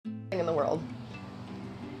in the world.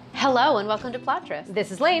 Hello and welcome to Plottress. This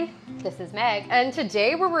is Lane. This is Meg. And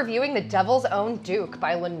today we're reviewing The Devil's Own Duke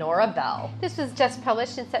by Lenora Bell. This was just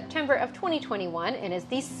published in September of 2021 and is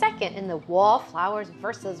the second in the Wallflowers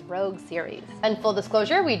vs. Rogue series. And full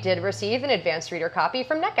disclosure, we did receive an advanced reader copy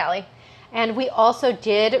from NetGalley. And we also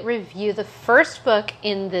did review the first book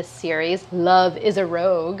in this series, Love is a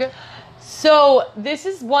Rogue. So this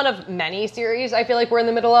is one of many series I feel like we're in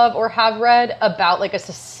the middle of or have read about like a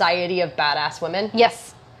society of badass women.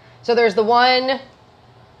 Yes. So there's the one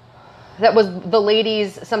that was the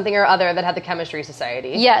ladies something or other that had the chemistry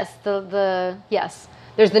society. Yes, yes.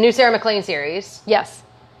 There's the new Sarah McLean series. Yes.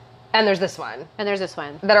 And there's this one. And there's this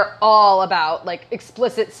one. That are all about like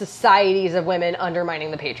explicit societies of women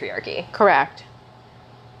undermining the patriarchy. Correct.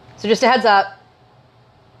 So just a heads up.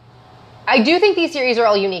 I do think these series are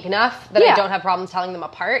all unique enough that I don't have problems telling them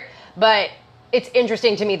apart, but it's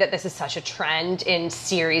interesting to me that this is such a trend in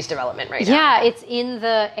series development right now. Yeah, it's in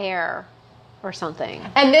the air or something.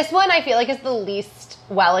 And this one I feel like is the least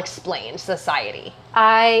well-explained society.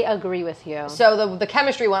 I agree with you. So the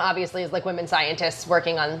chemistry one obviously is like women scientists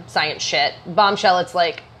working on science shit. Bombshell, it's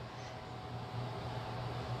like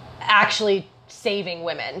actually saving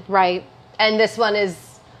women. Right. And this one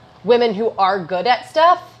is women who are good at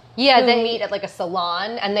stuff. Yeah, they meet at like a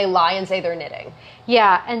salon and they lie and say they're knitting.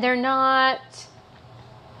 Yeah, and they're not...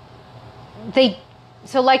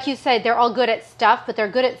 So like you said, they're all good at stuff, but they're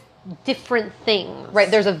good at different things.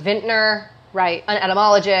 Right, there's a vintner. Right. An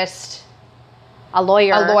etymologist. A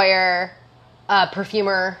lawyer. A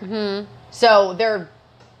perfumer. Mm-hmm. So they're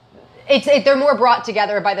more brought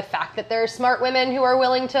together by the fact that they're smart women who are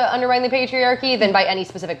willing to undermine the patriarchy than by any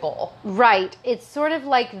specific goal. Right. It's sort of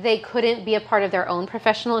like they couldn't be a part of their own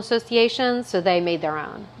professional association, so they made their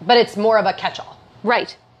own. But it's more of a catch-all.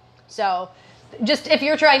 Right. So just if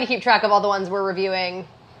you're trying to keep track of all the ones we're reviewing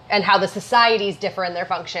and how the societies differ in their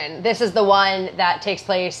function, this is the one that takes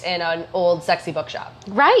place in an old sexy bookshop.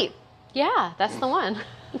 Right. Yeah, that's the one.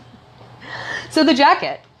 So the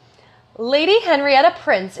jacket. Lady Henrietta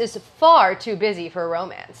Prince is far too busy for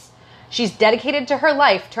romance. She's dedicated to her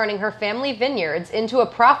life turning her family vineyards into a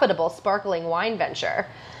profitable sparkling wine venture.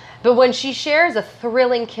 But when she shares a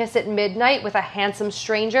thrilling kiss at midnight with a handsome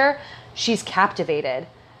stranger, she's captivated.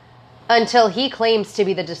 Until he claims to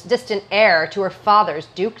be the distant heir to her father's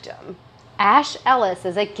dukedom. Ash Ellis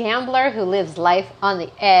is a gambler who lives life on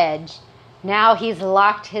the edge. Now he's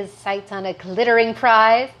locked his sights on a glittering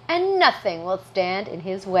prize, and nothing will stand in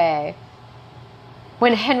his way.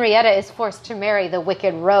 When Henrietta is forced to marry the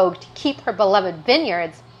wicked rogue to keep her beloved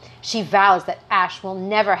vineyards, she vows that Ash will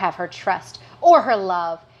never have her trust or her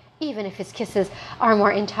love, even if his kisses are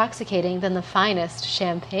more intoxicating than the finest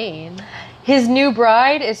champagne. His new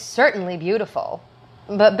bride is certainly beautiful,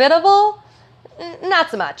 but biddable? Not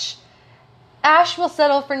so much. Ash will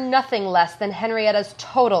settle for nothing less than Henrietta's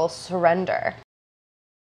total surrender.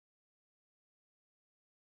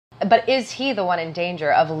 But is he the one in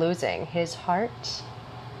danger of losing his heart?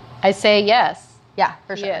 I say yes. Yeah,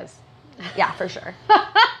 for sure. He is. Yeah, for sure.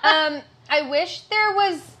 I wish there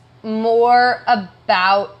was more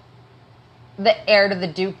about the heir to the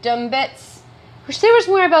dukedom bits. Wish there was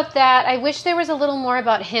more about that. I wish there was a little more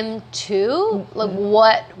about him too. Like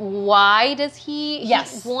why does he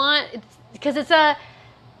want... Because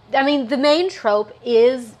the main trope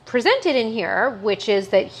is presented in here, which is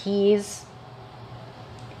that he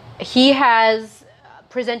has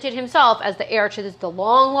presented himself as the heir to the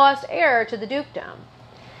long-lost heir to the dukedom.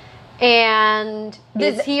 And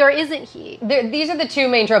is he or isn't he? These are the two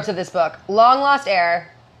main tropes of this book. Long-lost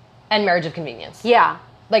heir and marriage of convenience. Yeah.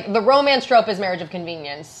 Like, the romance trope is marriage of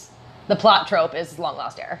convenience. The plot trope is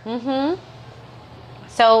long-lost heir. Mm-hmm.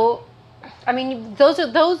 So... I mean,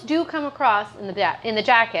 those do come across in the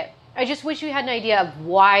jacket. I just wish we had an idea of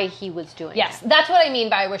why he was doing it. Yes, that's what I mean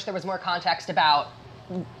by I wish there was more context about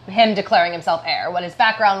him declaring himself heir, what his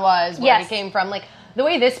background was, where he came from. Like, the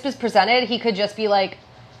way this is presented, he could just be like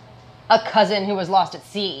a cousin who was lost at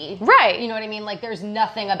sea. Right. You know what I mean? Like, there's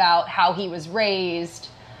nothing about how he was raised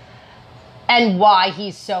and why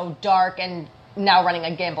he's so dark and now running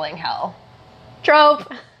a gambling hell.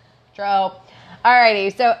 Trope.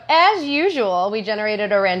 Alrighty, so as usual, we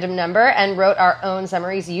generated a random number and wrote our own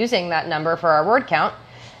summaries using that number for our word count.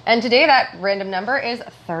 And today that random number is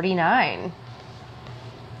 39.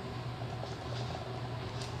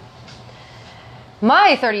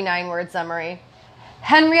 My 39-word summary.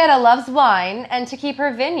 Henrietta loves wine, and to keep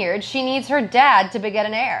her vineyard, she needs her dad to beget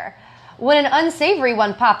an heir. When an unsavory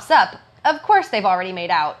one pops up, of course they've already made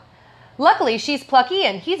out. Luckily, she's plucky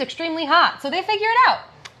and he's extremely hot, so they figure it out.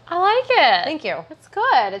 I like it. Thank you. It's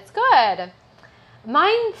good. It's good.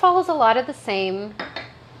 Mine follows a lot of the same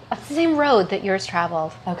road that yours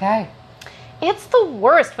traveled. Okay. It's the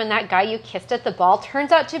worst when that guy you kissed at the ball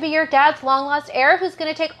turns out to be your dad's long-lost heir who's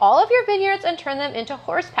going to take all of your vineyards and turn them into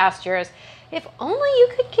horse pastures. If only you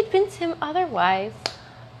could convince him otherwise.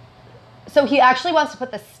 So he actually wants to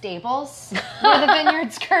put the stables where the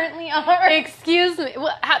vineyards currently are? Excuse me.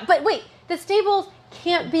 But wait, the stables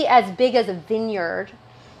can't be as big as a vineyard.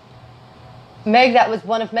 Meg, that was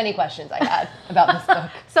one of many questions I had about this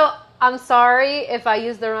book. So I'm sorry if I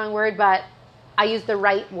used the wrong word, but I used the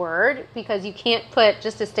right word because you can't put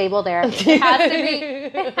just a stable there. It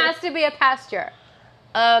has to be a pasture.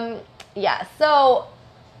 Yeah, so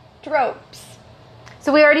tropes.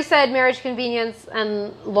 So we already said marriage convenience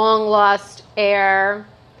and long lost heir.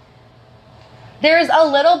 There's a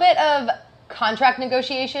little bit of contract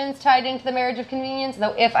negotiations tied into the marriage of convenience,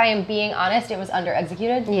 though if I am being honest, it was under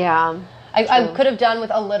executed. Yeah. I could have done with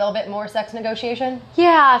a little bit more sex negotiation.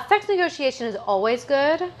 Yeah, sex negotiation is always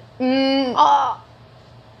good.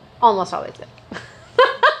 Almost always good.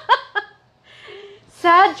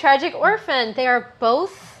 Sad, tragic orphan. They are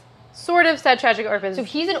both sort of sad, tragic orphans. So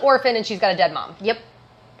he's an orphan and she's got a dead mom. Yep.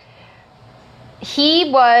 He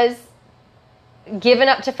was given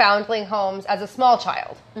up to foundling homes as a small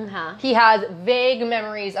child. Uh-huh. He has vague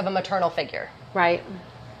memories of a maternal figure. Right.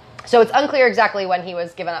 So it's unclear exactly when he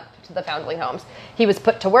was given up to the foundling homes. He was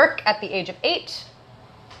put to work at the age of 8.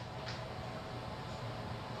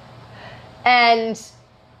 And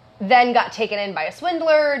then got taken in by a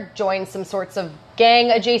swindler, joined some sorts of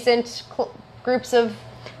gang-adjacent groups of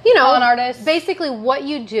con artists. Basically what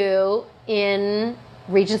you do in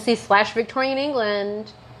Regency/Victorian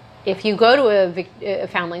England if you go to a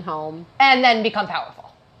foundling home. And then become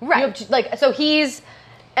powerful. Right. So he's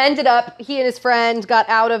ended up, he and his friend got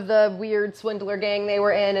out of the weird swindler gang they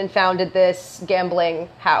were in and founded this gambling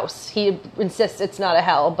house. He insists it's not a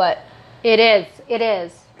hell, but... It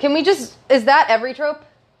is. Can we just, is that every trope?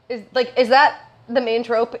 Is that the main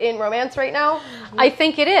trope in romance right now? I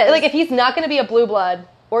think it is. Like, if he's not going to be a blue blood,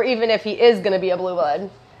 or even if he is going to be a blue blood,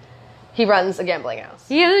 he runs a gambling house.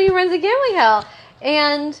 Yeah, he runs a gambling house.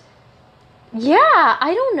 And, yeah,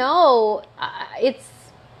 I don't know.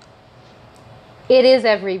 It is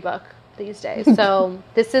every book these days. So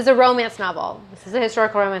this is a romance novel. This is a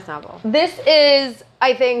historical romance novel. This is,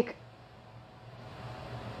 I think...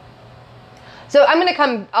 So I'm going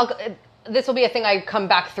to this will be a thing I come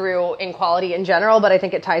back through in quality in general, but I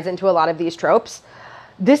think it ties into a lot of these tropes.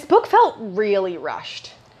 This book felt really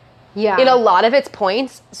rushed. Yeah. In a lot of its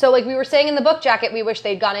points. So like we were saying in the book jacket, we wish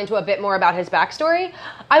they'd gone into a bit more about his backstory.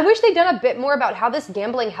 I wish they'd done a bit more about how this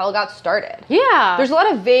gambling hell got started. Yeah. There's a lot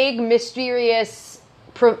of vague, mysterious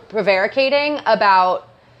prevaricating about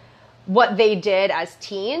what they did as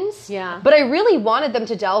teens. Yeah. But I really wanted them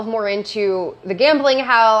to delve more into the gambling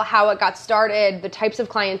hell, how it got started, the types of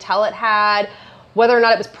clientele it had, whether or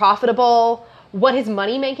not it was profitable, what his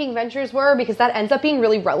money-making ventures were, because that ends up being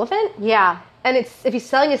really relevant. Yeah. And if he's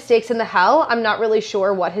selling his stakes in the hell, I'm not really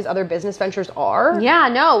sure what his other business ventures are. Yeah,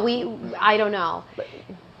 no, I don't know.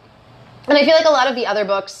 And I feel like a lot of the other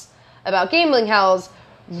books about gambling hells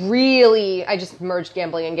really, I just merged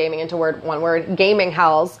gambling and gaming into one word, gaming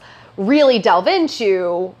hells, really delve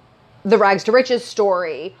into the rags to riches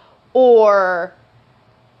story or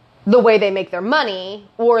the way they make their money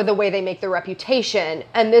or the way they make their reputation.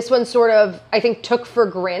 And this one sort of, I think, took for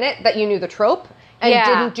granted that you knew the trope and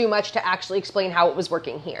didn't do much to actually explain how it was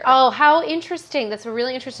working here. Oh, how interesting. That's a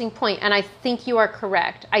really interesting point. And I think you are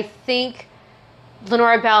correct. I think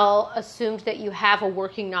Lenora Bell assumed that you have a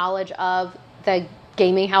working knowledge of the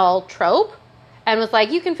gaming hell trope and was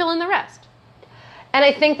like, you can fill in the rest. And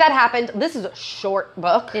I think that happened. This is a short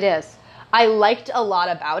book. It is. I liked a lot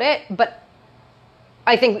about it, but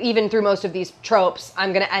I think even through most of these tropes,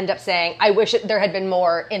 I'm going to end up saying, I wish there had been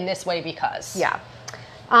more in this way because. Yeah.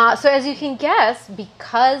 So as you can guess,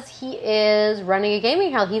 because he is running a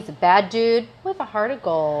gaming hell, he's a bad dude with a heart of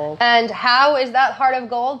gold. And how is that heart of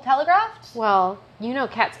gold telegraphed? Well, you know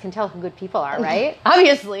cats can tell who good people are, right?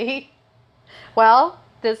 Obviously. Well,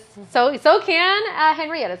 so can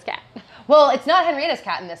Henrietta's cat. Well, it's not Henrietta's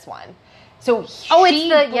cat in this one. So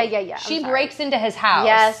She breaks into his house.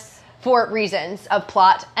 Yes. For reasons of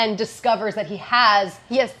plot and discovers that he has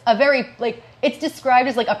a very, it's described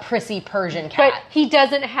as like a prissy Persian cat. But he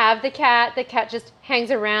doesn't have the cat. The cat just hangs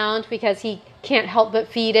around because he can't help but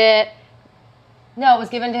feed it. No, it was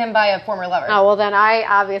given to him by a former lover. Oh, well then I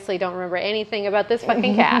obviously don't remember anything about this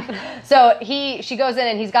fucking cat. So she goes in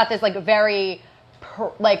and he's got this very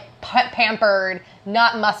pampered,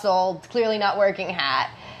 not muscled, clearly not working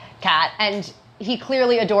cat. And he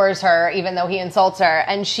clearly adores her, even though he insults her.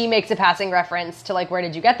 And she makes a passing reference to, like, where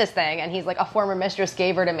did you get this thing? And he's like, a former mistress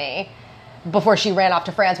gave her to me before she ran off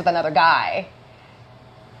to France with another guy.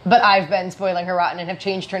 But I've been spoiling her rotten and have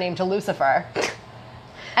changed her name to Lucifer.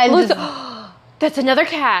 And That's another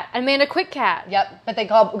cat. Amanda Quick cat. Yep,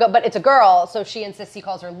 but it's a girl, so she insists he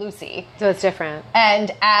calls her Lucy. So it's different. And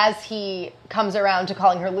as he comes around to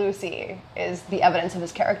calling her Lucy is the evidence of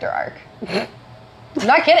his character arc. I'm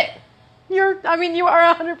not kidding. You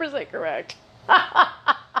are 100% correct.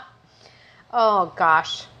 Oh,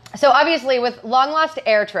 gosh. So obviously with long-lost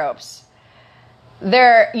heir tropes,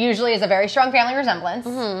 there usually is a very strong family resemblance.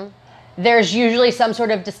 Mm-hmm. There's usually some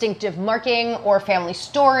sort of distinctive marking or family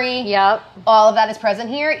story. Yep. All of that is present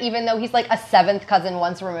here, even though he's like a seventh cousin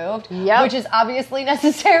once removed. Yep. Which is obviously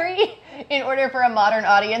necessary in order for a modern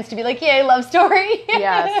audience to be like, yay, love story.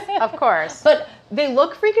 Yes, of course. But they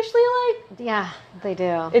look freakishly alike. Yeah, they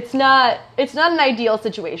do. It's not an ideal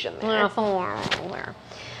situation there.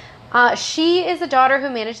 She is a daughter who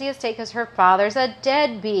managed the estate because her father's a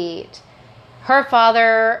deadbeat. Her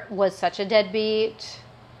father was such a deadbeat.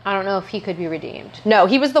 I don't know if he could be redeemed. No,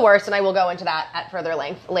 he was the worst, and I will go into that at further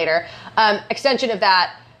length later. Extension of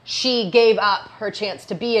that, she gave up her chance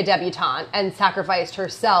to be a debutante and sacrificed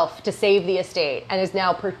herself to save the estate and is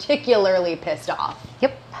now particularly pissed off.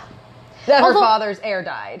 Yep. That her father's heir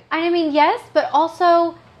died. I mean, yes, but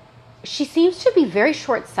also she seems to be very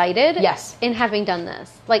short-sighted. Yes. In having done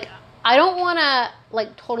this. Like, I don't want to,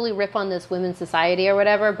 like, totally rip on this women's society or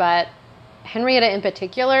whatever, but Henrietta in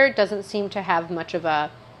particular doesn't seem to have much of a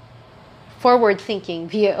forward-thinking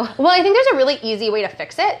view. Well, I think there's a really easy way to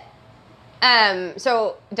fix it.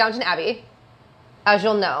 So, Downton Abbey, as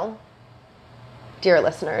you'll know, dear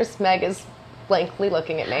listeners, Meg is blankly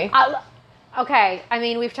looking at me. Okay, I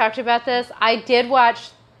mean, we've talked about this. I did watch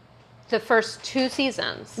the first 2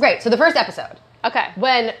 seasons. Right, so the first episode. Okay.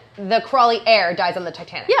 When the Crawley heir dies on the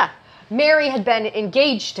Titanic. Yeah. Mary had been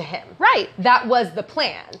engaged to him. Right. That was the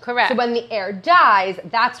plan. Correct. So when the heir dies,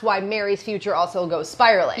 that's why Mary's future also goes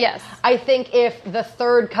spiraling. Yes. I think if the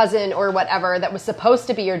third cousin or whatever that was supposed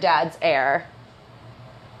to be your dad's heir...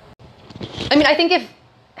 I mean, I think if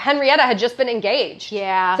Henrietta had just been engaged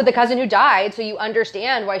to the cousin who died, so you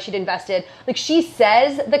understand why she'd invested. Like, she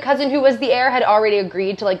says the cousin who was the heir had already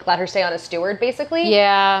agreed to, like, let her stay on as steward, basically.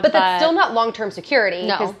 Yeah, but that's still not long-term security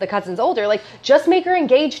because the cousin's older. Like, just make her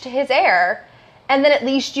engaged to his heir, and then at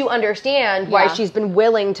least you understand why she's been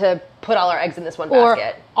willing to put all our eggs in this one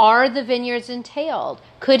basket. Or are the vineyards entailed?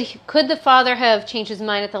 Could the father have changed his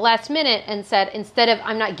mind at the last minute and said, instead of,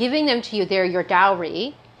 I'm not giving them to you, they're your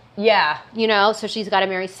dowry. Yeah. You know, so she's got to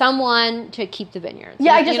marry someone to keep the vineyards.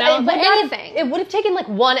 Yeah, anything. It would have taken like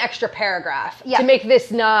one extra paragraph to make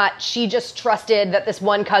this not, she just trusted that this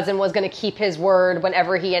one cousin was going to keep his word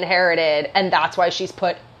whenever he inherited, and that's why she's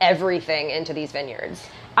put everything into these vineyards.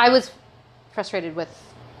 I was frustrated with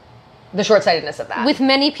the short-sightedness of that. With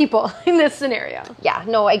many people in this scenario. Yeah,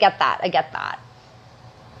 no, I get that.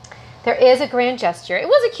 There is a grand gesture. It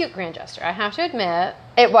was a cute grand gesture, I have to admit.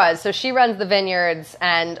 It was. So she runs the vineyards,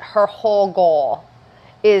 and her whole goal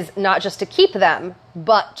is not just to keep them,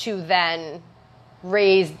 but to then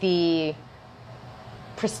raise the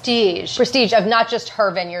prestige of not just her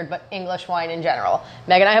vineyard, but English wine in general.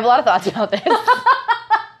 Meg and I have a lot of thoughts about this.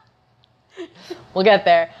 We'll get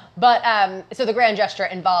there. But so the grand gesture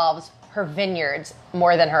involves her vineyards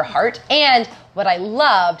more than her heart. And what I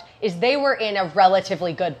loved is they were in a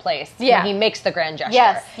relatively good place when he makes the grand gesture.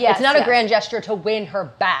 Yes, it's not a grand gesture to win her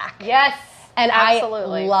back. Yes, and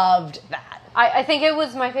absolutely. I loved that. I think it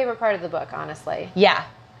was my favorite part of the book, honestly. Yeah.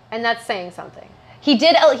 And that's saying something. He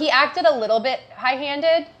acted a little bit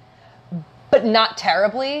high-handed, but not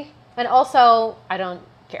terribly. And also, I don't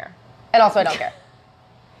care.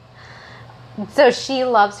 So she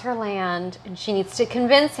loves her land, and she needs to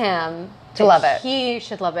convince him to love it. He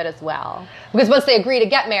should love it as well. Because once they agree to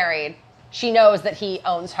get married, she knows that he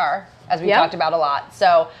owns her, as we talked about a lot.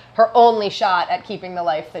 So her only shot at keeping the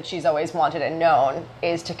life that she's always wanted and known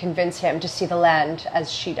is to convince him to see the land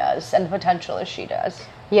as she does, and the potential as she does.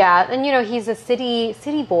 Yeah, and you know, he's a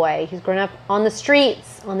city boy. He's grown up on the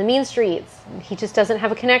streets, on the mean streets. He just doesn't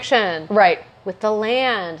have a connection. Right. With the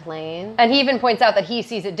land, Lane. And he even points out that he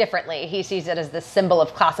sees it differently. He sees it as this symbol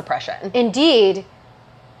of class oppression. Indeed.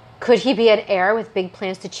 Could he be an heir with big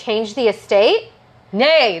plans to change the estate?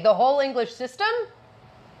 Nay, the whole English system?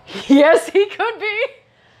 Yes, he could be.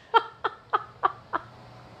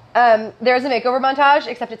 There's a makeover montage,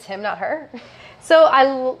 except it's him, not her. So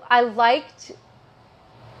I liked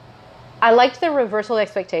the reversal of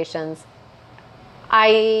expectations.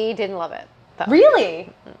 I didn't love it, though. Really?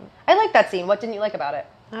 I like that scene. What didn't you like about it?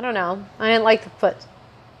 I don't know. I didn't like the foot.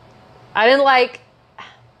 I didn't like...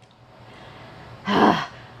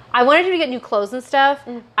 I wanted him to get new clothes and stuff.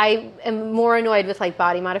 I am more annoyed with like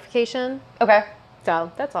body modification. Okay.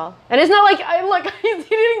 So that's all. And it's not like he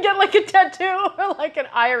didn't get like a tattoo or like an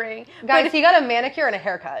eye ring. Guys, he got a manicure and a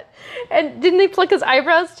haircut. And didn't they pluck his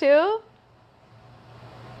eyebrows too?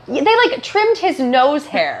 They like trimmed his nose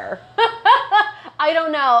hair I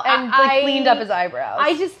don't know. and like cleaned up his eyebrows.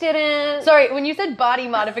 I just didn't. Sorry, when you said body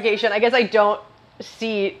modification, I guess I don't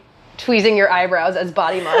see tweezing your eyebrows as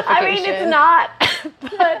body modification. I mean, it's not.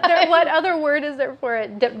 But what other word is there for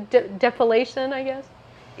it? Depilation, I guess.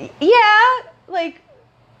 Yeah, like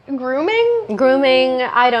grooming, Grooming.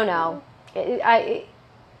 I don't know.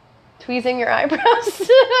 tweezing your eyebrows.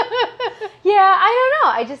 Yeah, I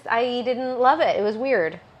don't know. I didn't love it. It was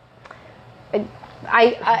weird.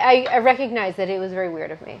 I recognize that it was very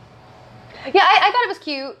weird of me. Yeah, I thought it was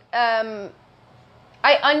cute.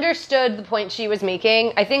 I understood the point she was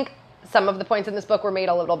making. I think some of the points in this book were made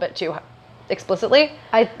a little bit too explicitly.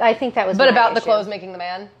 I think that was. But my about the issue. clothes making the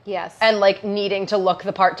man. Yes. And like needing to look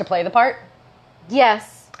the part to play the part.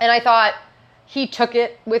 Yes. And I thought he took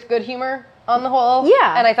it with good humor on the whole.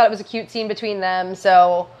 Yeah. And I thought it was a cute scene between them.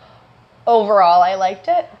 So overall, I liked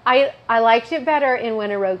it. I liked it better in When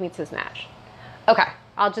a Rogue Meets His Match. Okay.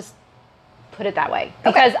 I'll just put it that way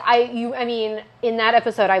because I mean, in that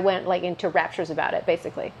episode, I went like into raptures about it,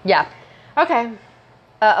 basically. Yeah. Okay.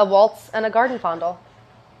 A waltz and a garden fondle.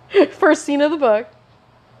 First scene of the book.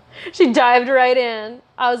 She dived right in.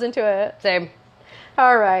 I was into it. Same.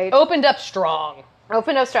 All right. Opened up strong.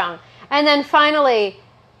 Opened up strong. And then finally,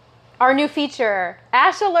 our new feature,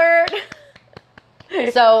 Ash Alert.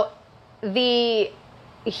 So he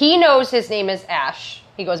knows his name is Ash.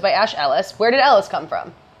 He goes by Ash Ellis. Where did Ellis come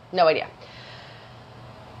from? No idea.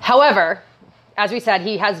 However, as we said,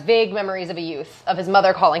 he has vague memories of a youth, of his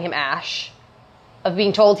mother calling him Ash, of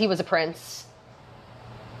being told he was a prince,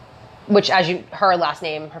 which her last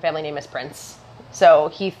name, her family name is Prince.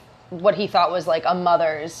 So what he thought was like a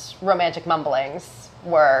mother's romantic mumblings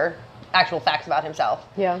were actual facts about himself.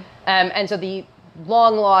 Yeah. And so the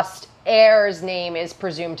long lost heir's name is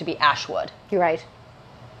presumed to be Ashwood. You're right.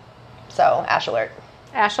 So Ash Alert.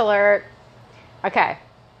 Ash Alert. Okay.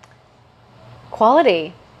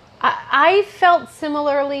 Quality. I felt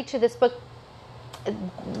similarly to this book,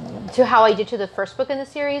 to how I did to the first book in the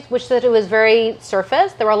series, which that it was very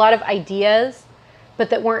surface. There were a lot of ideas,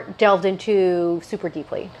 but that weren't delved into super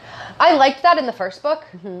deeply. I liked that in the first book.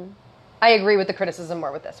 Mm-hmm. I agree with the criticism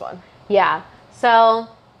more with this one. Yeah. So,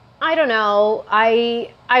 I don't know.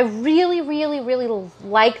 I really, really, really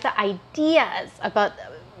like the ideas about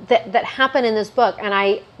that happen in this book, and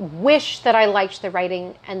I wish that I liked the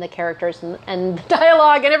writing and the characters and the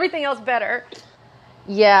dialogue and everything else better.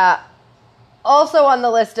 Yeah. Also on the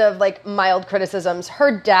list of like mild criticisms,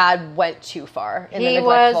 her dad went too far in the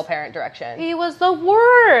neglectful parent direction. He was the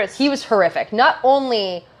worst. He was horrific. Not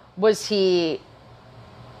only was he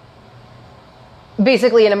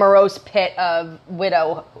basically in a morose pit of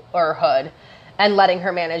widowerhood and letting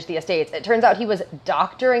her manage the estates, it turns out he was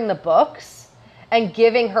doctoring the books and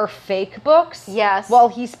giving her fake books. Yes. While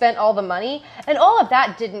he spent all the money. And all of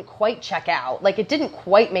that didn't quite check out. Like, it didn't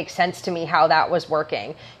quite make sense to me how that was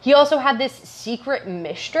working. He also had this secret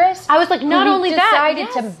mistress. I was like, not only that,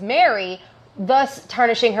 decided to marry, thus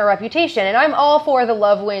tarnishing her reputation. And I'm all for the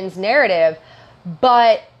love wins narrative,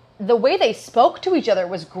 but the way they spoke to each other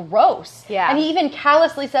was gross. Yeah. And he even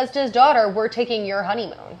callously says to his daughter, "We're taking your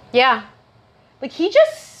honeymoon." Yeah. Like, he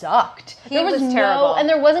just sucked. He was terrible. And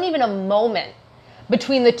there wasn't even a moment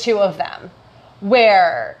between the two of them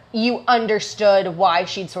where you understood why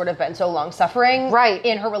she'd sort of been so long suffering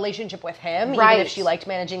in her relationship with him, even if she liked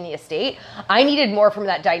managing the estate. I needed more from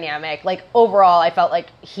that dynamic. Like, overall, I felt like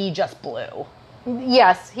he just blew.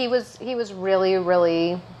 Yes, he was really,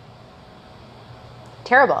 really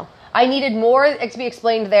terrible. I needed more to be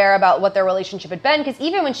explained there about what their relationship had been, because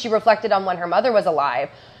even when she reflected on when her mother was alive,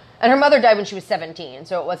 and her mother died when she was 17,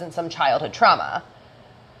 so it wasn't some childhood trauma,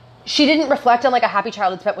 she didn't reflect on like a happy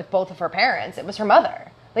childhood spent with both of her parents. It was her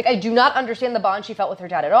mother. Like, I do not understand the bond she felt with her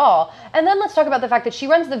dad at all. And then let's talk about the fact that she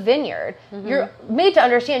runs the vineyard. Mm-hmm. You're made to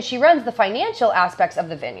understand she runs the financial aspects of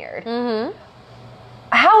the vineyard. Mm-hmm.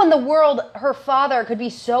 How in the world her father could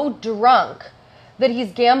be so drunk that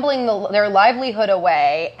he's gambling their livelihood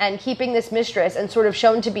away and keeping this mistress and sort of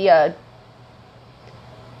shown to be a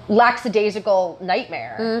lackadaisical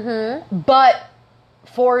nightmare, but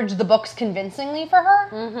forge the books convincingly for her?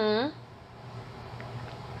 Mm-hmm.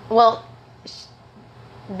 Well,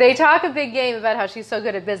 they talk a big game about how she's so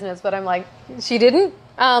good at business, but I'm like, she didn't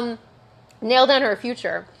nail down her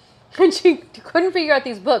future. And she couldn't figure out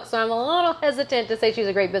these books, so I'm a little hesitant to say she's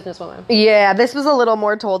a great businesswoman. Yeah, this was a little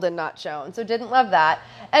more told and not shown, so didn't love that.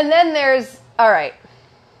 And then there's, all right,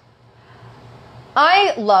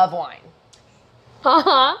 I love wine.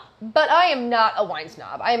 Uh-huh. But I am not a wine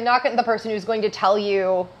snob. I am not the person who's going to tell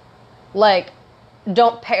you, like,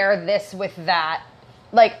 don't pair this with that.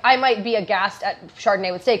 Like, I might be aghast at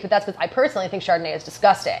Chardonnay with steak, but that's because I personally think Chardonnay is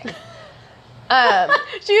disgusting.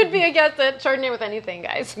 She would be against it, Chardonnay with anything,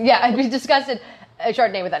 guys. Yeah, I'd be disgusted at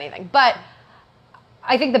Chardonnay with anything. But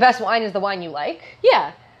I think the best wine is the wine you like.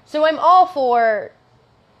 Yeah. So I'm all for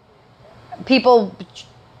people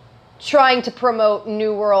trying to promote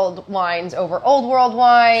New World wines over Old World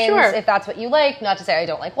wines, Sure. if that's what you like. Not to say I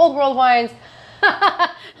don't like Old World wines.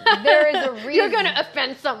 There is a reason. You're going to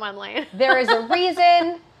offend someone, Lane. There is a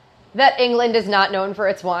reason that England is not known for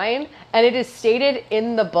its wine, and it is stated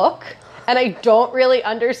in the book, and I don't really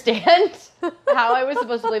understand how I was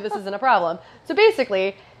supposed to believe this isn't a problem. So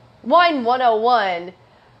basically, Wine 101,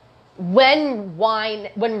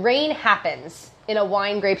 when rain happens in a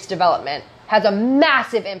wine grape's development, has a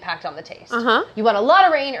massive impact on the taste. Uh-huh. You want a lot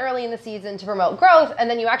of rain early in the season to promote growth, and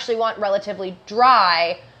then you actually want relatively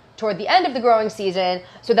dry toward the end of the growing season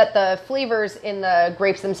so that the flavors in the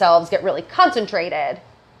grapes themselves get really concentrated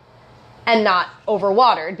and not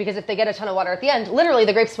overwatered, because if they get a ton of water at the end, literally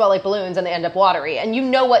the grapes swell like balloons and they end up watery, and you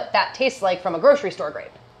know what that tastes like from a grocery store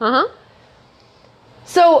grape. Uh-huh.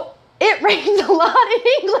 So it rains a lot in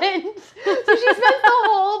England. So she spends the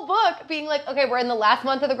whole book being like, okay, we're in the last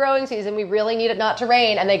month of the growing season. We really need it not to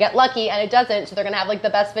rain. And they get lucky and it doesn't. So they're going to have like the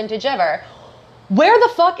best vintage ever. Where the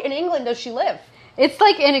fuck in England does she live? It's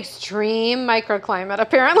like an extreme microclimate,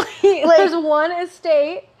 apparently. There's one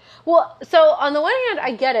estate. Well, so on the one hand,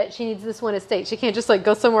 I get it. She needs this one estate. She can't just like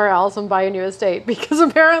go somewhere else and buy a new estate, because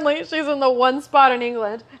apparently she's in the one spot in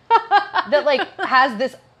England That like has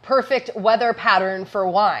this perfect weather pattern for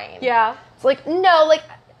wine. Yeah. It's like, no, like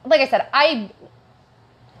I said, I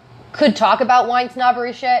could talk about wine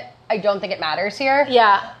snobbery shit. I don't think it matters here.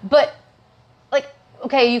 Yeah. But, like,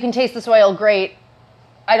 okay, you can taste the soil, great.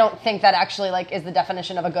 I don't think that actually, like, is the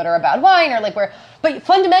definition of a good or a bad wine, or, like, but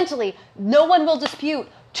fundamentally, no one will dispute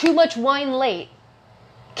too much wine late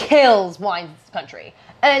kills wine's country.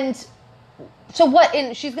 And so what,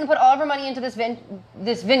 she's going to put all of her money into this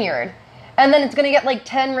vineyard, and then it's going to get, like,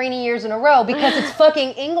 10 rainy years in a row because it's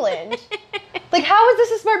fucking England. Like, how is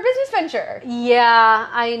this a smart business venture? Yeah,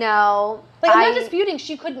 I know. Like, I'm not disputing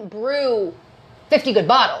she couldn't brew 50 good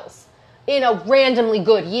bottles in a randomly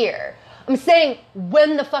good year. I'm saying,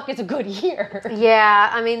 when the fuck is a good year? Yeah,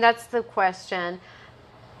 I mean, that's the question.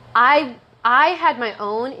 I had my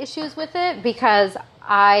own issues with it because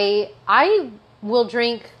I will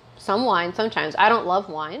drink some wine sometimes. I don't love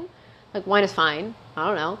wine. Like, wine is fine. I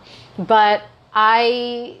don't know. But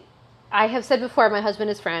I have said before, my husband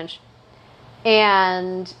is French.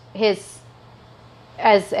 And as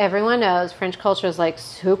everyone knows, French culture is like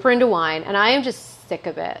super into wine. And I am just sick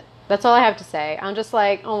of it. That's all I have to say. I'm just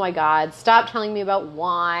like, oh my God, stop telling me about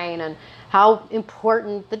wine and how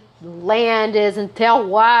important the land is and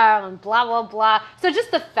terroir and blah, blah, blah. So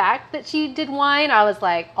just the fact that she did wine, I was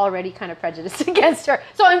like already kind of prejudiced against her.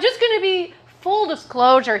 So I'm just going to be full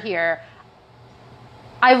disclosure here.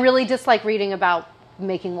 I really dislike reading about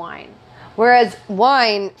making wine. Whereas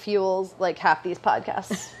wine fuels, like, half these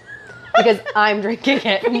podcasts. Because I'm drinking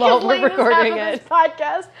it while we're recording it.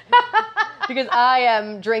 Podcast. Because I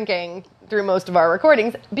am drinking through most of our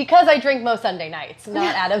recordings because I drink most Sunday nights,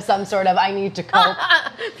 not out of some sort of I need to cope.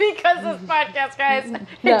 Because this podcast, guys,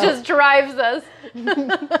 No. it just drives us.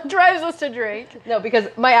 Drives us to drink. No, because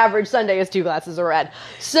my average Sunday is 2 glasses of red.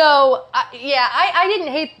 So, I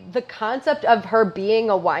didn't hate the concept of her being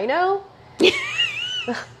a wino.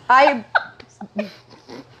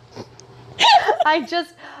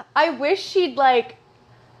 I wish she'd, like,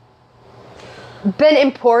 been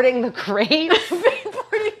importing the grapes.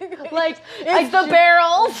 Like, It's the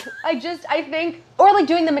barrels. I think, or like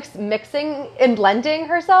doing the mixing and blending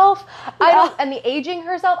herself. And the aging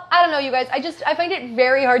herself. I don't know, you guys. I find it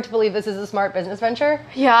very hard to believe this is a smart business venture.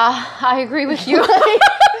 Yeah, I agree with you.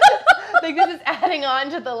 Like, this is adding on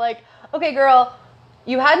to the, like, okay, girl,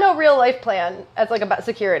 you had no real life plan as, like, about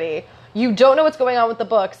security. You don't know what's going on with the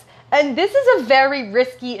books. And this is a very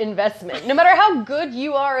risky investment. No matter how good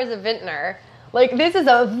you are as a vintner, like, this is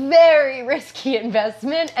a very risky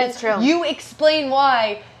investment. And It's true. you explain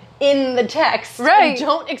why in the text. Right. And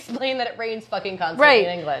don't explain that it rains fucking constantly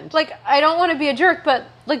in England. Like, I don't want to be a jerk, but,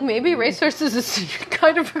 like, maybe racehorses is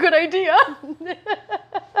kind of a good idea.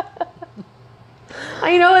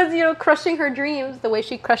 I know, as, crushing her dreams the way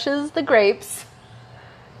she crushes the grapes.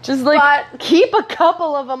 Just like keep a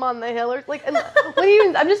couple of them on the hill, or like. And what do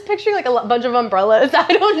you? I'm just picturing like a bunch of umbrellas. I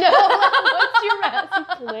don't know. What's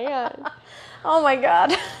your plan? Oh my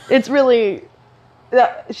God. It's really.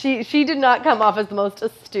 She did not come off as the most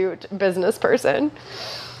astute business person.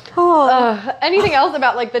 Anything else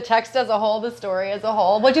about like the text as a whole, the story as a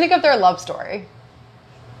whole? What do you think of their love story?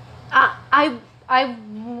 I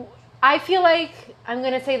feel like I'm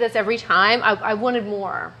gonna say this every time. I wanted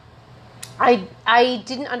more. I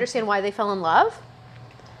didn't understand why they fell in love,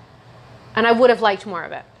 and I would have liked more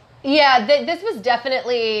of it. Yeah, this was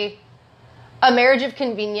definitely a marriage of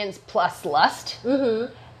convenience plus lust, and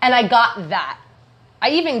I got that. I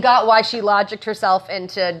even got why she logicked herself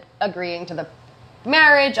into agreeing to the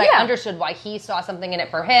marriage. Yeah. I understood why he saw something in it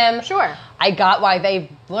for him. Sure. I got why they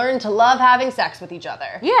learned to love having sex with each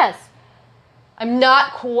other. Yes. I'm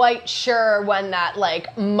not quite sure when that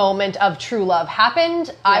like moment of true love happened.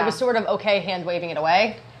 Yeah. I was sort of okay hand waving it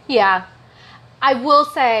away. Yeah. I will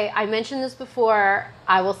say, I mentioned this before,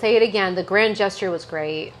 I will say it again, the grand gesture was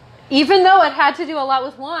great. Even though it had to do a lot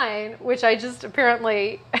with wine, which I just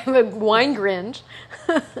apparently am a wine Grinch.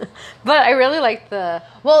 But I really liked the...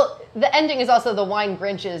 Well, the ending is also the wine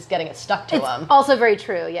Grinches getting it stuck to them. Also very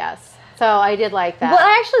true, yes. So I did like that. Well,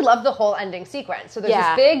 I actually love the whole ending sequence. So there's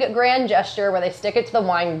this big grand gesture where they stick it to the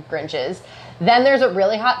wine Grinches. Then there's a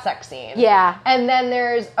really hot sex scene. Yeah. And then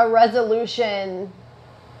there's a resolution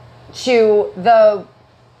to the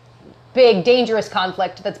big dangerous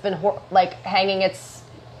conflict that's been like hanging its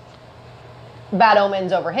bad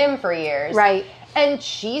omens over him for years. Right. And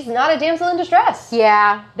she's not a damsel in distress.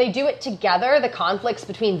 Yeah. They do it together. The conflicts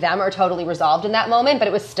between them are totally resolved in that moment, but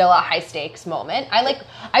it was still a high stakes moment.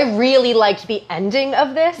 I really liked the ending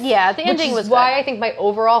of this. Yeah, the ending was why good. I think my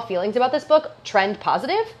overall feelings about this book trend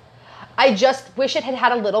positive. I just wish it had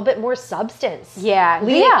had a little bit more substance. Yeah.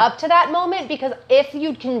 Leading up to that moment, because if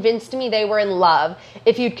you'd convinced me they were in love,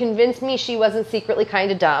 if you'd convinced me she wasn't secretly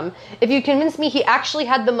kind of dumb, if you'd convinced me he actually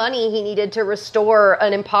had the money he needed to restore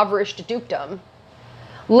an impoverished dukedom,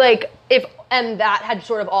 and that had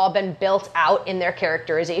sort of all been built out in their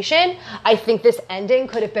characterization, I think this ending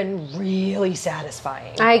could have been really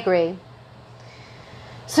satisfying. I agree.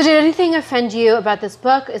 So did anything offend you about this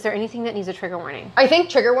book? Is there anything that needs a trigger warning? I think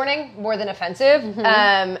trigger warning more than offensive.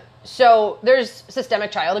 Mm-hmm. So there's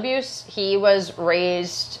systemic child abuse. He was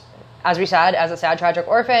raised, as we said, as a sad, tragic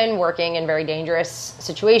orphan, working in very dangerous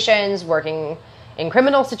situations, working in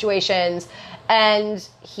criminal situations. And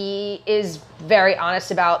he is very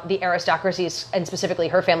honest about the aristocracy's, and specifically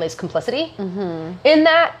her family's, complicity in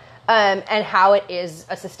that, and how it is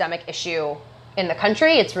a systemic issue in the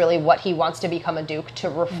country. It's really what he wants to become a duke to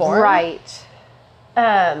reform. Right.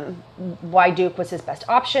 Why Duke was his best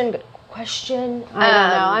option? Good question. I don't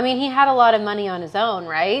know. I mean, he had a lot of money on his own,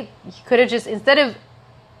 right? He could have just, instead of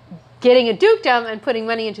getting a dukedom and putting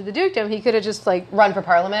money into the dukedom, he could have just run for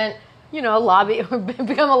parliament. Lobby or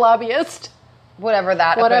become a lobbyist. Whatever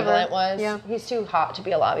that equivalent was. Yeah. He's too hot to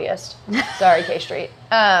be a lobbyist. Sorry, K Street.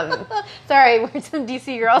 Sorry, we're some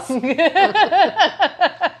DC girls.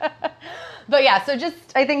 But yeah, so just,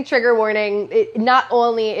 I think trigger warning, not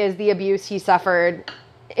only is the abuse he suffered,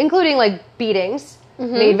 including beatings,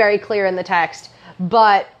 made very clear in the text,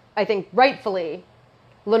 but I think rightfully,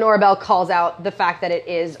 Lenora Bell calls out the fact that it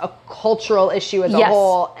is a cultural issue as a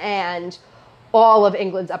whole, and all of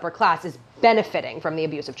England's upper class is benefiting from the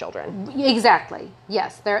abuse of children. Exactly.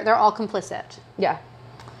 Yes, they're all complicit. Yeah.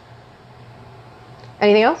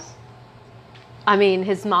 Anything else? I mean,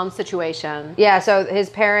 his mom's situation. Yeah, so his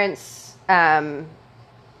parents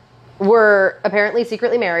were apparently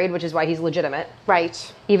secretly married, which is why he's legitimate.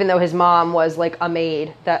 Right. Even though his mom was a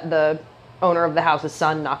maid that the owner of the house's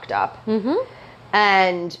son knocked up. Mm-hmm.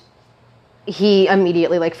 And he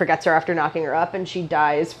immediately forgets her after knocking her up, and she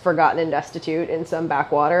dies forgotten and destitute in some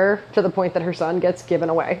backwater, to the point that her son gets given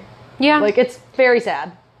away. Yeah. It's very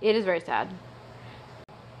sad. It is very sad.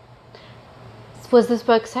 Was this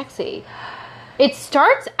book sexy? It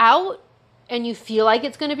starts out and you feel like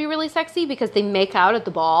it's going to be really sexy because they make out at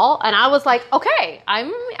the ball, and I was like, okay,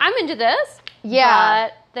 I'm into this. Yeah.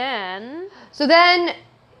 But then... So then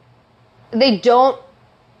they don't...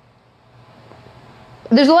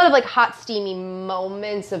 There's a lot of hot, steamy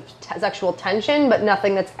moments of sexual tension, but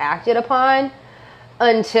nothing that's acted upon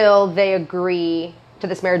until they agree to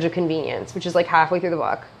this marriage of convenience, which is halfway through the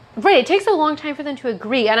book. Right. It takes a long time for them to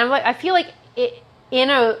agree. And I feel like in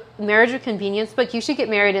a marriage of convenience book, you should get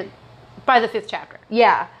married by the 5th chapter.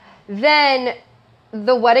 Yeah. Then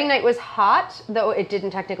the wedding night was hot, though it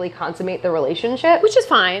didn't technically consummate the relationship. Which is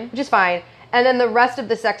fine. And then the rest of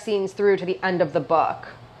the sex scenes through to the end of the book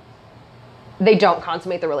they don't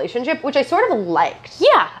consummate the relationship, which I sort of liked.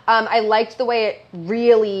 Yeah. I liked the way it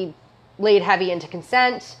really laid heavy into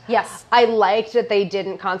consent. Yes. I liked that they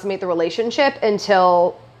didn't consummate the relationship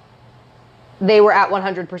until they were at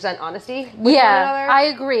 100% honesty with one another. I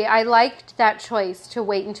agree. I liked that choice to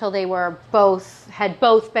wait until they had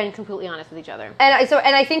both been completely honest with each other.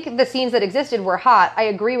 And I think the scenes that existed were hot. I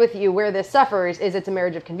agree with you. Where this suffers is it's a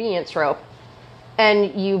marriage of convenience trope,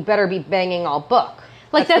 and you better be banging all book.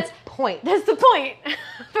 Like that's the point. That's the point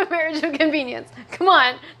of marriage of convenience. Come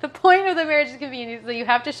on, the point of the marriage of convenience is that you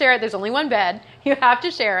have to share it. There's only one bed. You have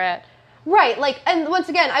to share it. Right. Like, and once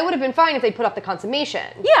again, I would have been fine if they put up the consummation.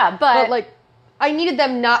 Yeah, but like, I needed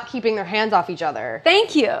them not keeping their hands off each other.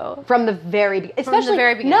 Thank you. From the very beginning. Especially, from the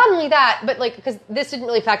very beginning. Not only that, but like, because this didn't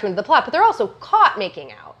really factor into the plot, but they're also caught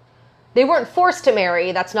making out. They weren't forced to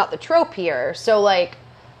marry. That's not the trope here. So, like,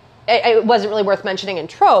 it wasn't really worth mentioning in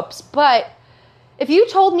tropes. But if you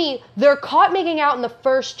told me they're caught making out in the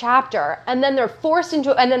first chapter, and then they're forced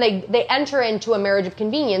into, and then they enter into a marriage of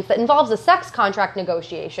convenience that involves a sex contract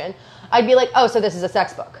negotiation, I'd be like, oh, so this is a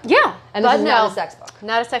sex book. Yeah. And this is not a sex book.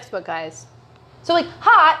 Not a sex book, guys. So, like,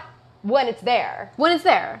 hot when it's there. When it's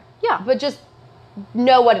there. Yeah. But just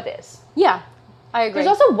know what it is. Yeah. I agree. There's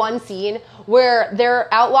also one scene where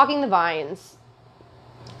they're out walking the vines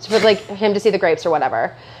for, like, him to see the grapes or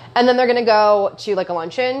whatever. And then they're going to go to, like, a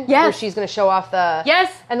luncheon. Yes. Where she's going to show off the...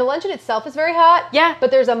 Yes. And the luncheon itself is very hot. Yeah. But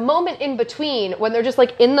there's a moment in between when they're just,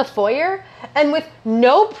 like, in the foyer. And with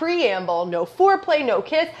no preamble, no foreplay, no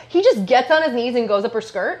kiss, he just gets on his knees and goes up her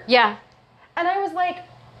skirt. Yeah. And I was like...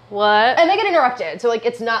 What? And they get interrupted, so, like,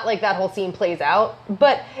 it's not like that whole scene plays out.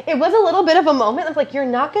 But it was a little bit of a moment of, like, you're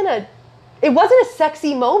not gonna... It wasn't a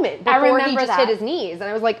sexy moment before he just hit his knees. And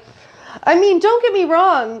I was like, I mean, don't get me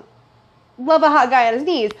wrong. Love a hot guy on his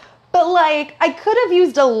knees. But, like, I could have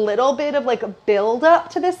used a little bit of, like, a build-up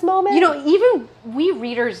to this moment. You know, even we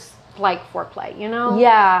readers like foreplay, you know?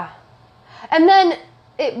 Yeah. And then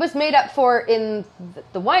it was made up for in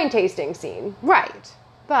the wine tasting scene. Right.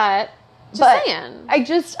 But... saying.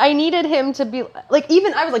 I needed him to be, like,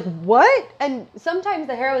 even, I was like, what? And sometimes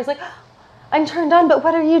the heroine's like, I'm turned on, but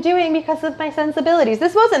what are you doing because of my sensibilities?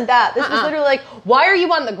 This wasn't that. This was literally like, why are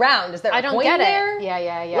you on the ground? Is there a point there?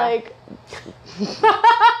 Yeah. Like,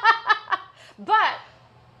 but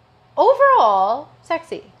overall,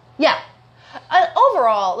 sexy. yeah.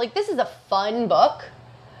 Overall, like, this is a fun book.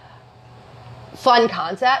 Fun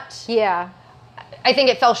concept. Yeah. I think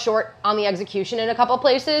it fell short on the execution in a couple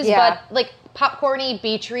places, but, like, popcorny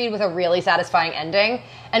beach read with a really satisfying ending.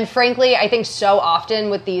 And frankly, I think so often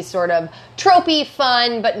with these sort of tropey,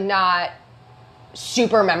 fun, but not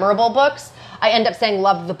super memorable books, I end up saying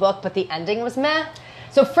loved the book, but the ending was meh.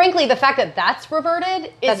 So frankly, the fact that that's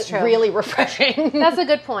reverted is really refreshing. That's a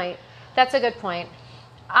good point. That's a good point.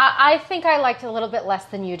 I think I liked it a little bit less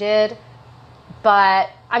than you did. But,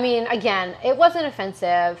 I mean, again, it wasn't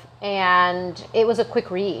offensive, and it was a quick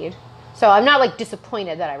read. So I'm not, like,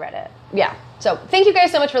 disappointed that I read it. Yeah. So thank you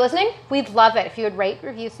guys so much for listening. We'd love it if you would rate,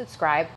 review, subscribe.